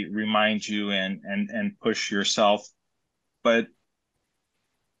constantly remind you and push yourself, but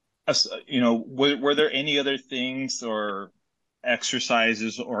were there any other things or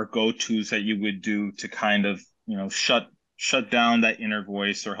exercises or go-tos that you would do to kind of, shut down that inner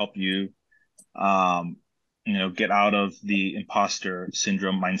voice or help you, get out of the imposter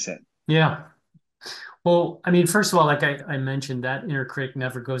syndrome mindset? Yeah. Well, I mean, first of all, like I mentioned, that inner critic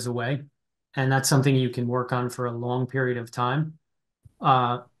never goes away. And that's something you can work on for a long period of time.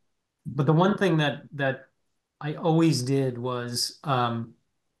 But the one thing that I always did was I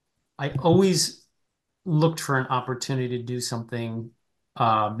always looked for an opportunity to do something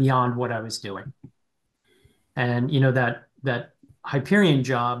beyond what I was doing. And that Hyperion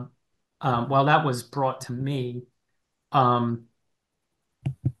job, while that was brought to me, um,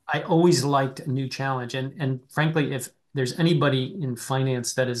 I always liked a new challenge. And frankly, if there's anybody in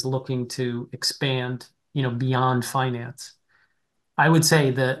finance that is looking to expand, beyond finance, I would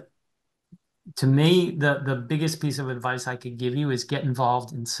say that to me, the biggest piece of advice I could give you is get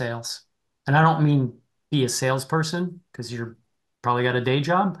involved in sales. And I don't mean be a salesperson because you're probably got a day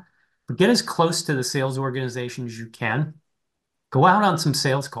job, but get as close to the sales organization as you can. Go out on some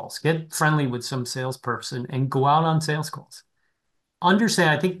sales calls, get friendly with some salesperson and go out on sales calls. Understand,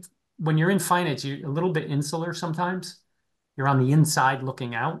 I think when you're in finance, you're a little bit insular sometimes. You're on the inside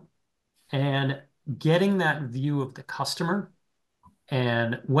looking out and getting that view of the customer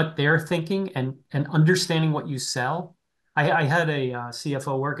and what they're thinking and understanding what you sell. I had a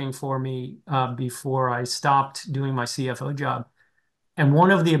CFO working for me before I stopped doing my CFO job. And one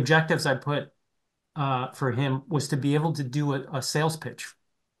of the objectives I put for him was to be able to do a sales pitch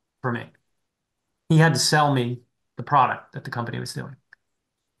for me. He had to sell me the product that the company was doing.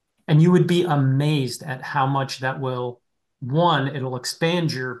 And you would be amazed at how much that will, one, it'll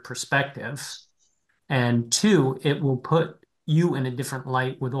expand your perspective. And two, it will put you in a different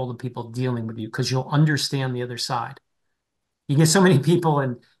light with all the people dealing with you because you'll understand the other side. You get so many people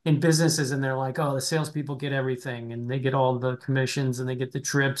in businesses and they're like, oh, the salespeople get everything and they get all the commissions and they get the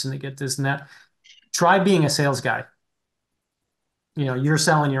trips and they get this and that. Try being a sales guy. You're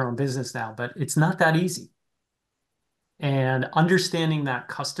selling your own business now, but it's not that easy. And understanding that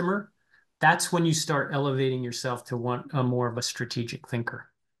customer, that's when you start elevating yourself to a more of a strategic thinker.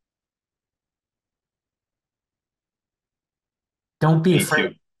 Don't be Thank you.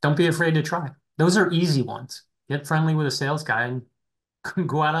 afraid. Don't be afraid to try. Those are easy ones. Get friendly with a sales guy and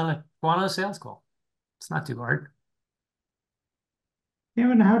go out on a sales call. It's not too hard.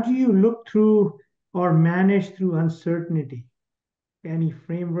 Kevin, how do you look through or manage through uncertainty? Any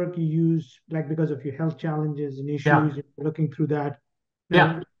framework you use, like because of your health challenges and Yeah. issues, you're looking through that.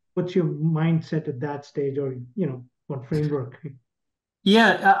 Yeah. What's your mindset at that stage, or what framework?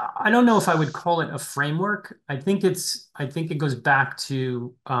 Yeah. I don't know if I would call it a framework. I think it goes back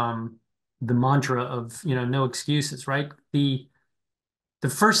to the mantra of, no excuses, right? The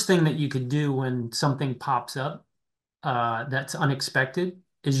first thing that you could do when something pops up that's unexpected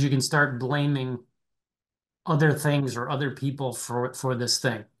is you can start blaming other things or other people for this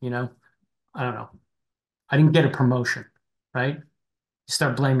thing. I don't know. I didn't get a promotion, right? You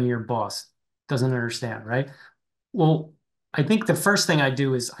start blaming your boss. Doesn't understand, right? Well, I think the first thing I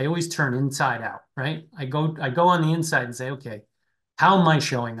do is I always turn inside out, right? I go on the inside and say, okay, how am I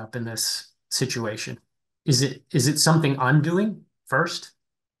showing up in this situation? Is it something I'm doing first,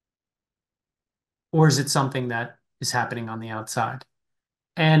 or is it something that is happening on the outside?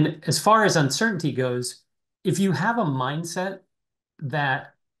 And as far as uncertainty goes, if you have a mindset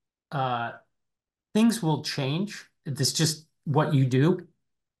that uh, things will change, it's just what you do,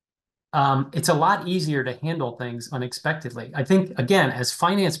 it's a lot easier to handle things unexpectedly. I think, again, as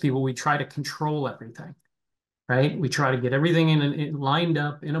finance people, we try to control everything, right? We try to get everything lined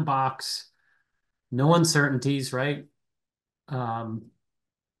up in a box, no uncertainties, right? Um,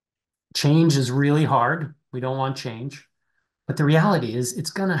 Change is really hard. We don't want change. But the reality is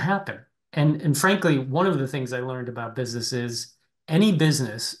it's going to happen. And frankly, one of the things I learned about business is any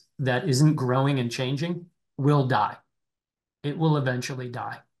business that isn't growing and changing will die. It will eventually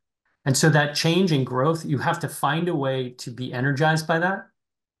die. And so that change and growth, you have to find a way to be energized by that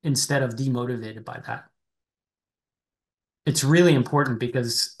instead of demotivated by that. It's really important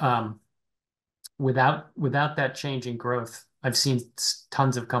because without that change in growth, I've seen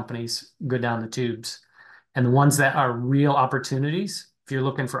tons of companies go down the tubes. And the ones that are real opportunities, if you're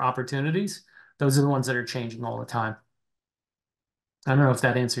looking for opportunities, those are the ones that are changing all the time. I don't know if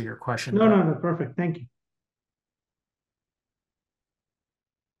that answered your question, No, but no, no, perfect. Thank you.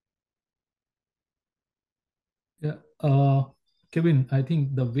 Yeah. Kevin, I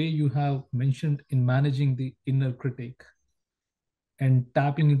think the way you have mentioned in managing the inner critic and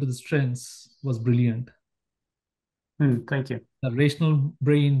tapping into the strengths was brilliant. thank you. The rational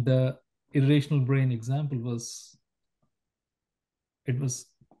brain, the irrational brain example it was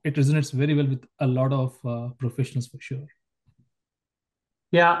it resonates very well with a lot of professionals for sure.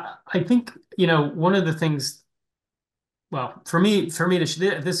 Yeah, I think, one of the things, well, for me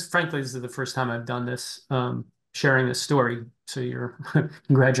this, frankly, this is the first time I've done this, sharing this story. So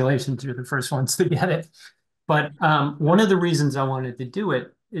congratulations, you're the first ones to get it. But one of the reasons I wanted to do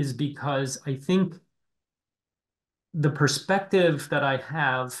it is because I think the perspective that I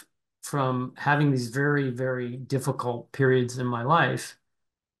have from having these very, very difficult periods in my life,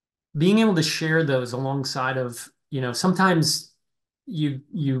 being able to share those alongside of, sometimes you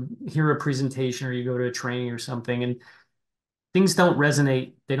hear a presentation or you go to a training or something and things don't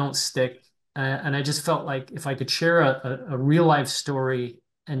resonate, they don't stick. And I just felt like if I could share a real life story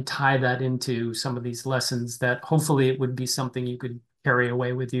and tie that into some of these lessons, that hopefully it would be something you could carry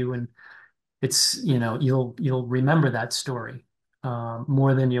away with you. And it's, you'll remember that story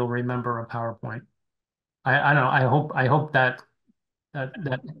more than you'll remember a PowerPoint. I don't know. I hope that's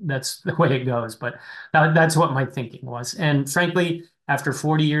the way it goes, but that's what my thinking was. And frankly, after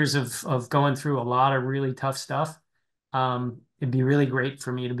 40 years of going through a lot of really tough stuff, it'd be really great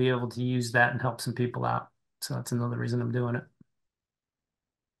for me to be able to use that and help some people out. So that's another reason I'm doing it.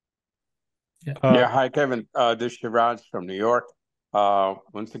 Yeah. Yeah, hi, Kevin. This is Shivraj from New York.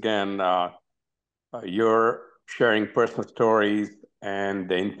 Once again, you're sharing personal stories and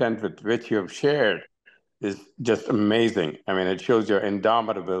the intent with which you have shared is just amazing. I mean, it shows your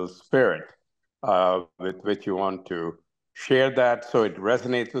indomitable spirit with which you want to share that so it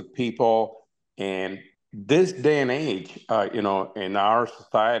resonates with people. And this day and age, in our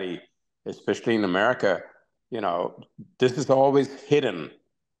society, especially in America, this is always hidden.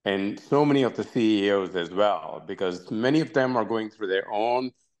 And so many of the CEOs as well, because many of them are going through their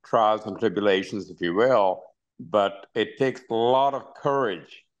own trials and tribulations, if you will. But it takes a lot of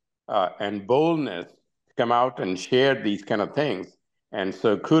courage and boldness come out and share these kind of things. And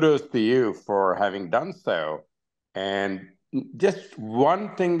so kudos to you for having done so. And just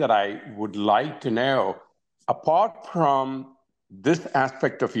one thing that I would like to know, apart from this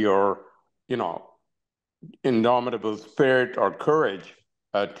aspect of your, indomitable spirit or courage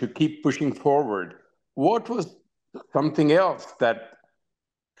to keep pushing forward, what was something else that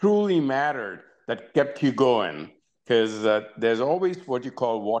truly mattered that kept you going? Because there's always what you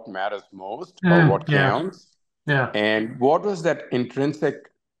call what matters most or what Yeah, counts. yeah. And what was that intrinsic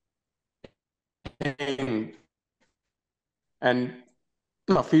thing? And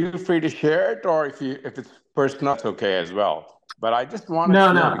feel free to share it, or if it's personal, it's okay as well. But I just wanted No,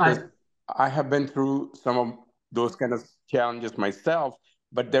 to no, know because I have been through some of those kind of challenges myself,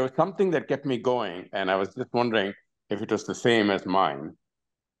 but there was something that kept me going, and I was just wondering if it was the same as mine.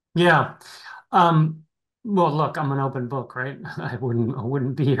 yeah. Well, look, I'm an open book, right? I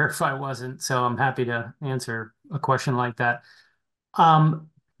wouldn't be here if I wasn't. So I'm happy to answer a question like that. Um,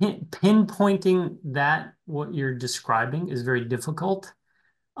 Pinpointing that what you're describing is very difficult.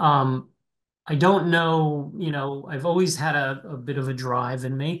 Um, I don't know, I've always had a bit of a drive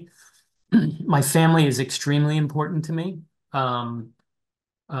in me. My family is extremely important to me. Um,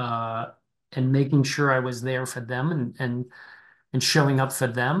 uh, and making sure I was there for them and showing up for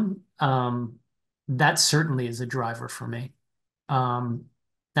them. That certainly is a driver for me. Um,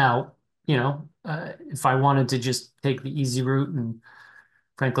 Now, if I wanted to just take the easy route and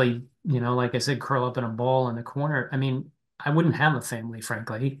frankly, like I said, curl up in a ball in the corner, I mean, I wouldn't have a family,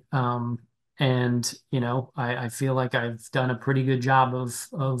 frankly. And I feel like I've done a pretty good job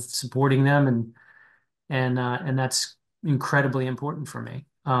of supporting them and that's incredibly important for me.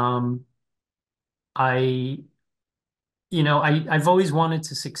 I I've always wanted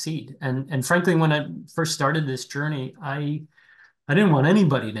to succeed. And frankly, when I first started this journey, I didn't want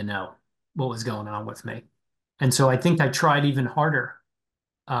anybody to know what was going on with me. And so I think I tried even harder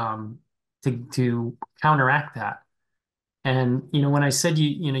um, to counteract that. And when I said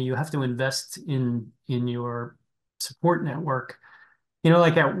you have to invest in your support network,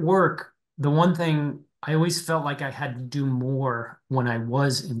 like at work, the one thing I always felt like I had to do more when I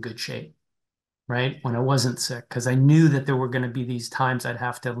was in good shape, right? When I wasn't sick, because I knew that there were going to be these times I'd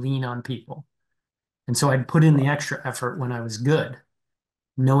have to lean on people. And so I'd put in the extra effort when I was good,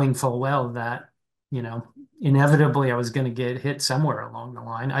 knowing full well that, you know, inevitably I was going to get hit somewhere along the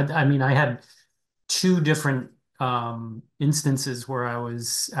line. I mean, I had two different instances where I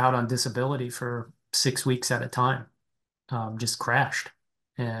was out on disability for 6 weeks at a time, just crashed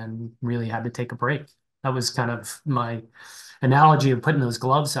and really had to take a break. That was kind of my analogy of putting those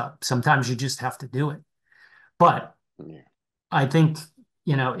gloves up. Sometimes you just have to do it. But Yeah. I think,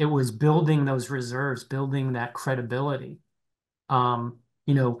 you know, it was building those reserves, building that credibility.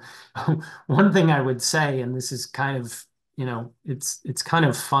 You know, one thing I would say, and this is kind of, you know, it's kind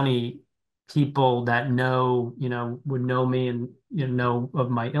of funny, people that know, you know, would know me and you know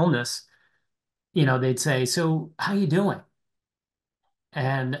of my illness, you know, they'd say, "So how you doing?"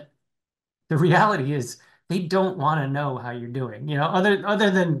 And the reality is they don't want to know how you're doing. You know,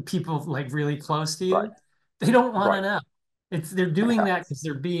 other than people like really close to Right. you, they don't want to Right. know. They're doing that because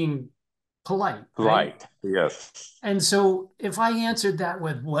they're being polite, right? Light. Yes. And so if I answered that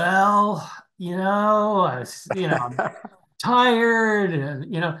with, well, you know, I'm tired,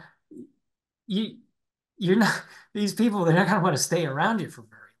 and you know, you you're not these people, they're not gonna want to stay around you for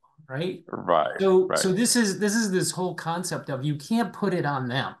very long, right? Right. Right. So this whole concept of you can't put it on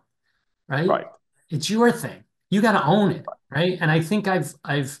them, right? Right. It's your thing. You got to own it, right? And I think I've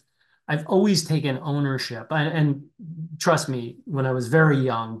always taken ownership. And trust me, when I was very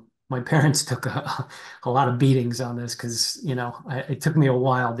young, my parents took a lot of beatings on this because, you know, it took me a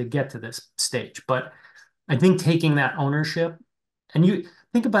while to get to this stage. But I think taking that ownership, and you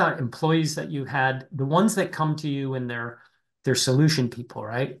think about employees that you had, the ones that come to you and they're solution people,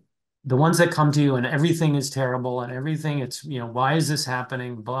 right? The ones that come to you and everything is terrible and everything, it's, you know, why is this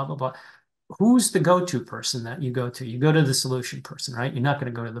happening? Blah, blah, blah. Who's the go-to person that you go to? You go to the solution person, right? You're not going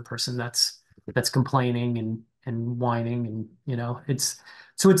to go to the person that's complaining and whining, and you know, that's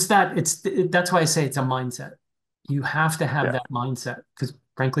why I say it's a mindset. You have to have Yeah. that mindset because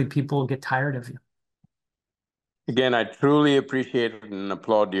frankly, people get tired of you. Again, I truly appreciate and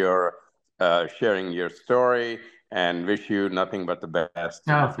applaud your sharing your story and wish you nothing but the best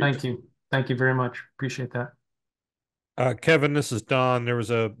in the Oh, future. thank you. Thank you very much. Appreciate that. Kevin, this is Don. There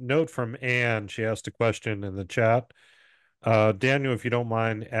was a note from Anne. She asked a question in the chat. Daniel, if you don't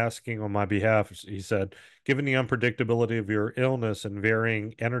mind asking on my behalf, he said, given the unpredictability of your illness and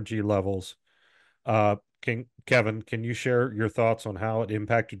varying energy levels, Kevin, can you share your thoughts on how it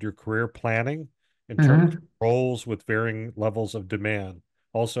impacted your career planning in terms of roles with varying levels of demand?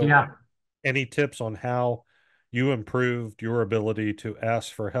 Also, Yeah. any tips on how you improved your ability to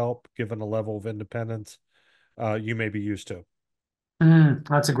ask for help given a level of independence you may be used to?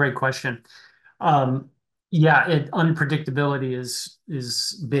 That's a great question. Um, yeah, unpredictability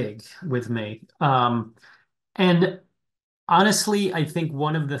is big with me. And honestly, I think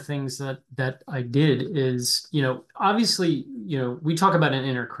one of the things that I did is, you know, obviously, you know, we talk about an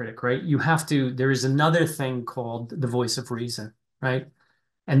inner critic, right? There is another thing called the voice of reason, right?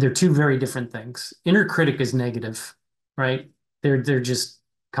 And they're two very different things. Inner critic is negative, right? They're just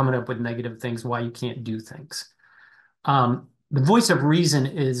coming up with negative things why you can't do things. The voice of reason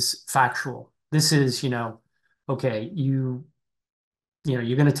is factual. This is, you know, okay, you know,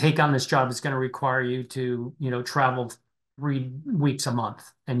 you're going to take on this job. It's going to require you to, you know, travel 3 weeks a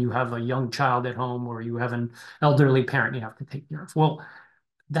month, and you have a young child at home, or you have an elderly parent you have to take care of. Well,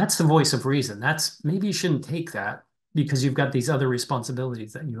 that's the voice of reason. That's maybe you shouldn't take that because you've got these other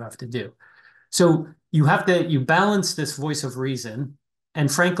responsibilities that you have to do. So you balance this voice of reason. And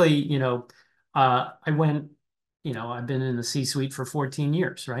frankly, you know, I've been in the C-suite for 14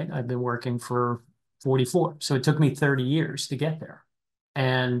 years, right? I've been working for 44. So it took me 30 years to get there.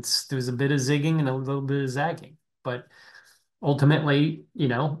 And there was a bit of zigging and a little bit of zagging. But ultimately, you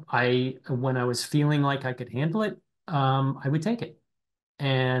know, when I was feeling like I could handle it, I would take it.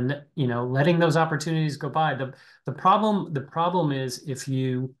 And, you know, letting those opportunities go by. The problem is if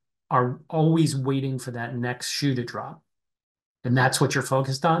you are always waiting for that next shoe to drop, and that's what you're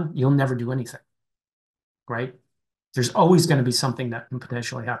focused on, you'll never do anything, right? There's always going to be something that can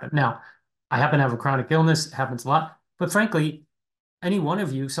potentially happen. Now, I happen to have a chronic illness, it happens a lot, but frankly, any one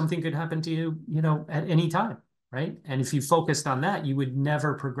of you, something could happen to you, you know, at any time, right? And if you focused on that, you would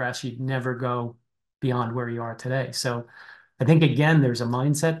never progress, you'd never go beyond where you are today. So I think again, there's a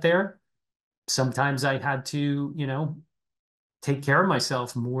mindset there. Sometimes I had to, you know, take care of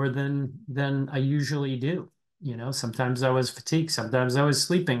myself more than I usually do. You know, sometimes I was fatigued. Sometimes I was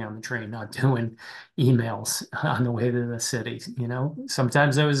sleeping on the train, not doing emails on the way to the city. You know,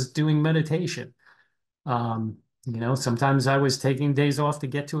 sometimes I was doing meditation. You know, sometimes I was taking days off to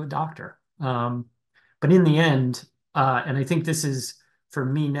get to a doctor. But in the end, and I think this is for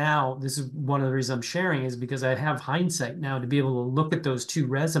me now, this is one of the reasons I'm sharing, is because I have hindsight now to be able to look at those two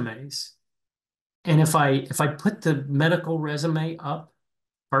resumes. And if I put the medical resume up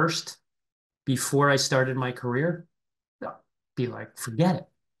first before I started my career, I'd be like, forget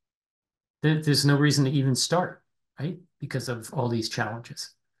it. There's no reason to even start, right? Because of all these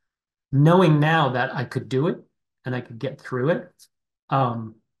challenges. Knowing now that I could do it and I could get through it,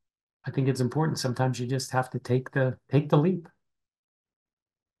 I think it's important. Sometimes you just have to take the leap.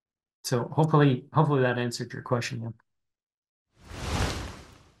 So hopefully that answered your question. Yeah.